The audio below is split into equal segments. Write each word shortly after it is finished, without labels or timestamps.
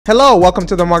Hello, welcome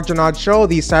to the Mark Janard Show,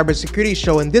 the cybersecurity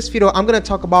show. In this video, I'm going to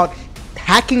talk about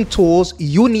hacking tools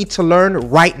you need to learn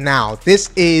right now.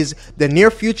 This is the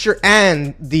near future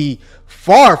and the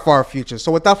far, far future.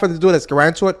 So without further ado, let's get right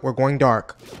into it. We're going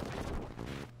dark.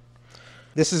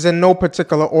 This is in no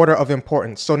particular order of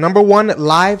importance. So number one,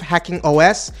 Live Hacking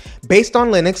OS. Based on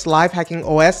Linux, Live Hacking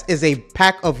OS is a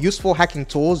pack of useful hacking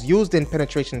tools used in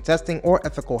penetration testing or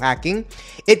ethical hacking.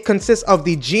 It consists of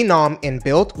the genome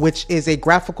inbuilt, which is a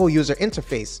graphical user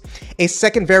interface. A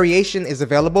second variation is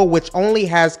available, which only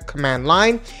has command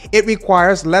line. It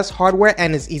requires less hardware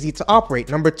and is easy to operate.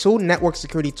 Number two, Network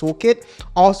Security Toolkit,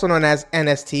 also known as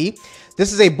NST.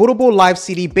 This is a bootable live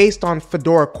CD based on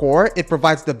Fedora Core. It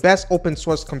provides the best open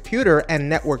source computer and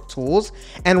network tools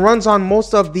and runs on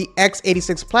most of the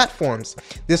x86 platforms.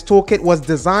 This toolkit was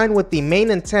designed with the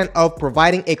main intent of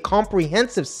providing a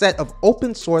comprehensive set of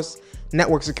open source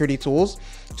network security tools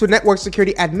to network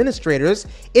security administrators.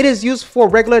 It is used for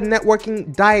regular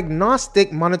networking,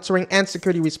 diagnostic, monitoring, and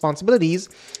security responsibilities.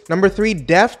 Number three,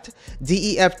 DEFT.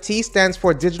 DEFT stands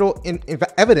for Digital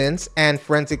Evidence and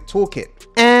Forensic Toolkit,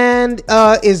 and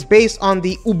is based on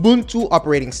the Ubuntu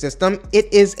operating system.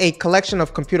 It is a collection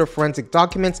of computer forensic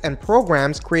documents and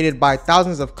programs created by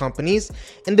thousands of companies,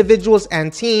 individuals,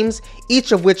 and teams,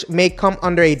 each of which may come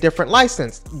under a different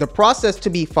license. The process to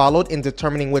be followed in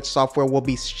determining which software will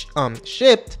be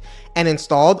shipped and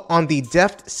installed on the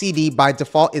DEFT CD by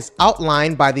default is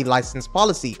outlined by the license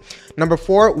policy. Number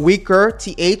four, Weaker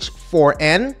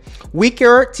TH4N.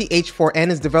 Weaker TH4N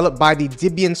is developed by the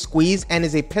Debian Squeeze and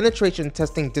is a penetration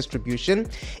testing distribution.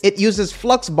 It uses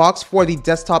Fluxbox for the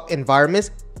desktop environments,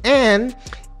 and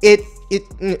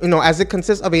as it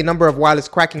consists of a number of wireless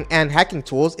cracking and hacking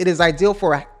tools, it is ideal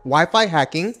for Wi-Fi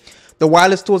hacking. The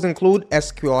wireless tools include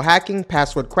SQL hacking,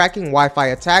 password cracking, Wi-Fi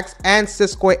attacks, and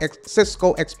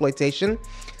Cisco exploitation.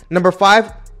 Number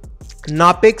five,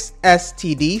 Npix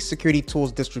STD Security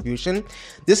Tools Distribution.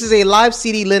 This is a live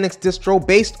CD Linux distro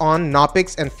based on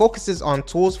Npix and focuses on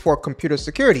tools for computer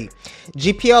security.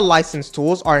 GPL licensed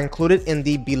tools are included in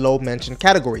the below mentioned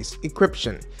categories: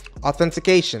 encryption,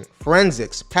 authentication,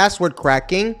 forensics, password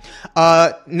cracking.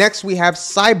 Next, we have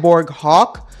Cyborg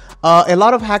Hawk. A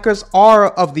lot of hackers are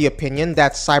of the opinion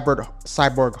that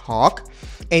Cyborg Hawk,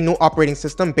 a new operating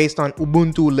system based on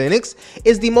Ubuntu Linux,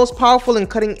 is the most powerful and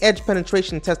cutting-edge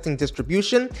penetration testing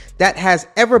distribution that has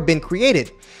ever been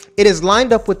created. It is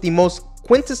lined up with the most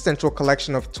quintessential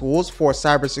collection of tools for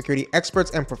cybersecurity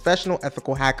experts and professional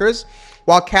ethical hackers.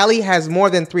 While Kali has more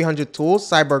than 300 tools,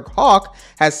 Cyborg Hawk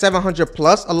has 700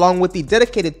 plus, along with the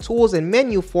dedicated tools and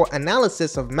menu for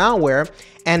analysis of malware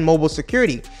and mobile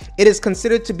security. It is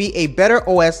considered to be a better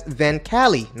OS than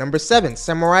Kali. Number seven,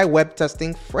 Samurai Web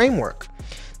Testing Framework.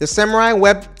 The Samurai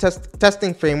Web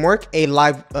Testing Framework, a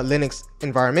live Linux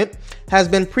environment, has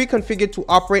been pre-configured to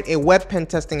operate a web pen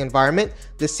testing environment.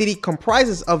 The CD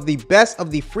comprises of the best of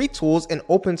the free tools in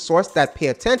open source that pay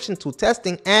attention to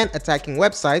testing and attacking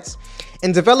websites.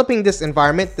 In developing this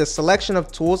environment, the selection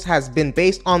of tools has been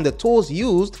based on the tools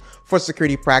used for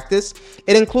security practice.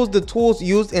 It includes the tools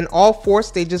used in all four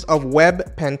stages of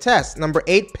web pen tests. Number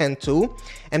eight, Pen2.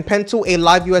 And Pen2, a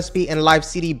live USB and live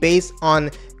CD based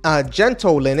on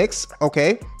Gentoo Linux,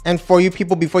 okay? And for you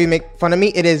people, before you make fun of me,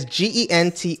 it is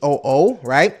GENTOO,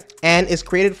 right? And is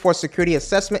created for security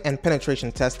assessment and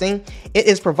penetration testing. It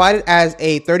is provided as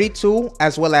a 32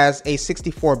 as well as a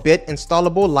 64-bit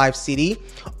installable live CD.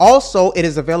 Also, it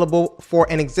is available for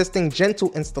an existing Gentoo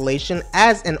installation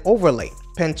as an overlay.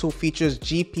 Pen2 features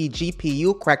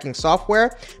GPGPU cracking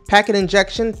software, packet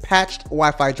injection, patched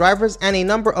Wi-Fi drivers, and a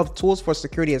number of tools for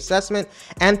security assessment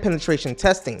and penetration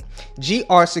testing.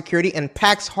 GR security and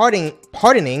PAX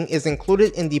hardening is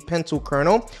included in the Pen2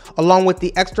 kernel, along with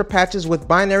the extra patches with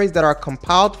binaries that are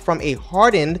compiled from a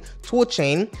hardened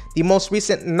toolchain. The most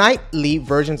recent nightly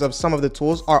versions of some of the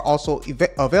tools are also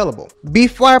available.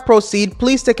 Before I proceed,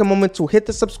 please take a moment to hit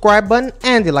the subscribe button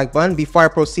and the like button. Before I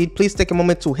proceed, please take a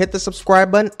moment to hit the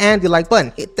subscribe button and the like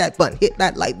button. Hit that button, hit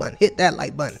that like button, hit that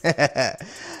like button.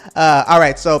 All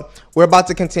right, so we're about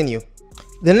to continue.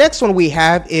 The next one we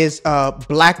have is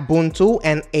BlackBTU,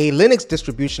 and a Linux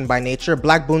distribution by nature.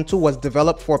 BlackBTU was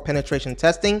developed for penetration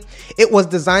testing. It was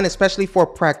designed especially for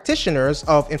practitioners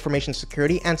of information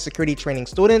security and security training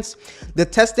students. The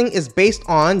testing is based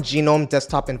on GNOME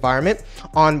desktop environment.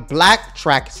 On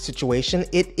BlackTrack situation,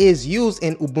 it is used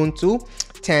in Ubuntu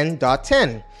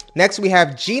 10.10. Next, we have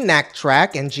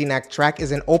GNACTrack, and GNACTrack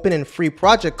is an open and free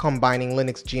project combining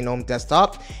Linux GNOME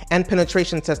desktop and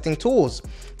penetration testing tools.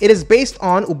 It is based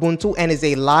on Ubuntu and is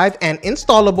a live and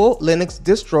installable Linux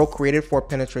distro created for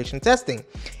penetration testing.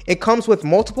 It comes with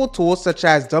multiple tools such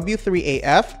as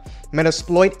W3AF,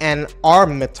 Metasploit, and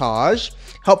Armitage.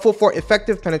 Helpful for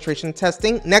effective penetration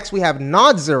testing. Next, we have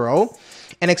NZero.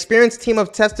 An experienced team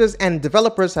of testers and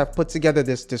developers have put together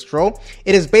this distro.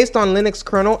 It is based on Linux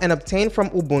kernel and obtained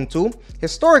from Ubuntu.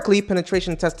 Historically,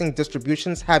 penetration testing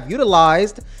distributions have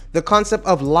utilized the concept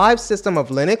of live system of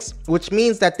Linux, which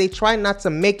means that they try not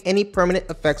to make any permanent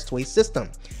effects to a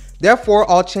system. Therefore,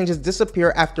 all changes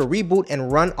disappear after reboot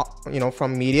and run,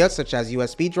 from media such as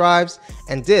USB drives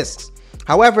and disks.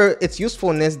 However, its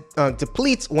usefulness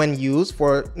depletes when used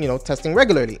for, testing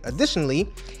regularly. Additionally,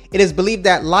 it is believed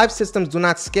that live systems do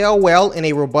not scale well in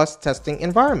a robust testing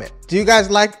environment. Do you guys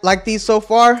like these so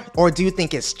far, or do you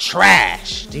think it's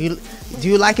trash? Do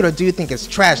you like it, or do you think it's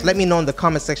trash? Let me know in the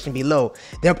comment section below.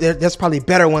 There's probably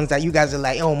better ones that you guys are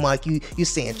like, oh Mike, you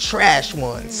saying trash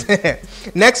ones.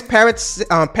 Next, Parrot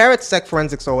Sec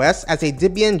Forensics OS as a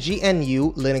Debian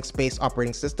GNU Linux-based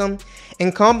operating system.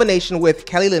 In combination with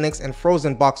Kali Linux and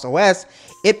Frozen Box OS,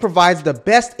 it provides the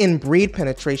best in-breed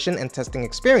penetration and testing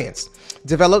experience.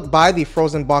 Developed by the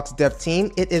Frozen Box dev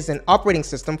team, it is an operating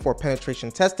system for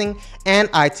penetration testing and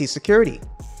IT security.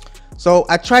 So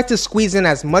I tried to squeeze in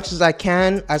as much as I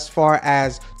can as far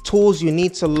as tools you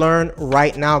need to learn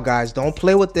right now, guys. Don't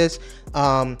play with this.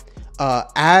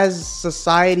 As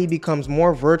society becomes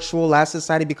more virtual, as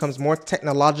society becomes more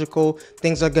technological,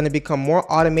 things are going to become more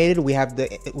automated. We have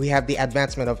the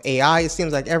advancement of AI. It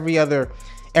seems like every other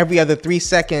 3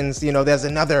 seconds, there's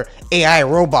another AI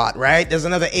robot, right? There's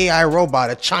another AI robot,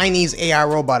 a Chinese AI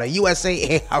robot, a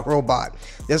USA AI robot.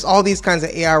 There's all these kinds of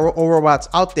AI robots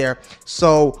out there.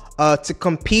 So to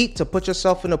compete, to put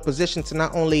yourself in a position to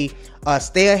not only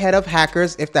stay ahead of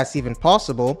hackers, if that's even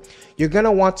possible, you're going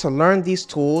to want to learn these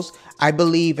tools. I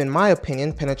believe, in my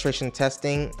opinion, penetration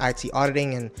testing, IT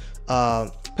auditing, and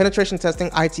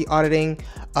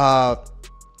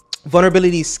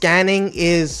vulnerability scanning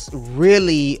is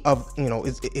really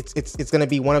it's going to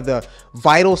be one of the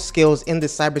vital skills in the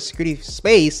cybersecurity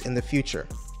space in the future.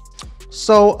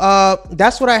 So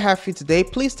that's what I have for you today.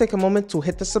 Please take a moment to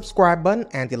hit the subscribe button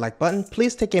and the like button.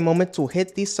 Please take a moment to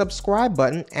hit the subscribe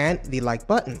button and the like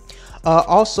button.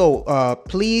 Also,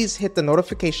 please hit the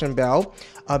notification bell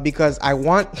because I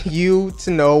want you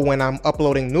to know when I'm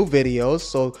uploading new videos,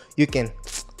 so you can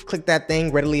click that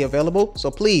thing readily available.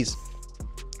 So please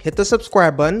hit the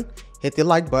subscribe button, hit the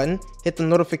like button, hit the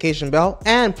notification bell,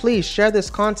 and please share this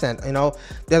content.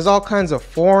 There's all kinds of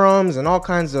forums and all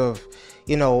kinds of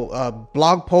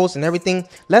blog posts and everything.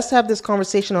 Let's have this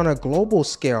conversation on a global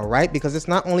scale, right? Because it's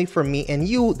not only for me and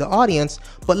you, the audience,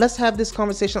 but let's have this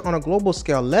conversation on a global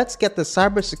scale. Let's get the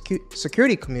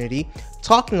cybersecurity community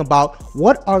talking about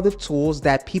what are the tools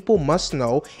that people must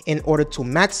know in order to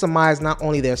maximize not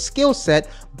only their skill set,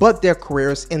 but their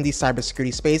careers in the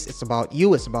cybersecurity space. It's about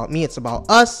you, it's about me, it's about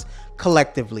us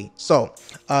collectively. So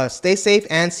stay safe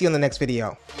and see you in the next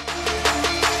video.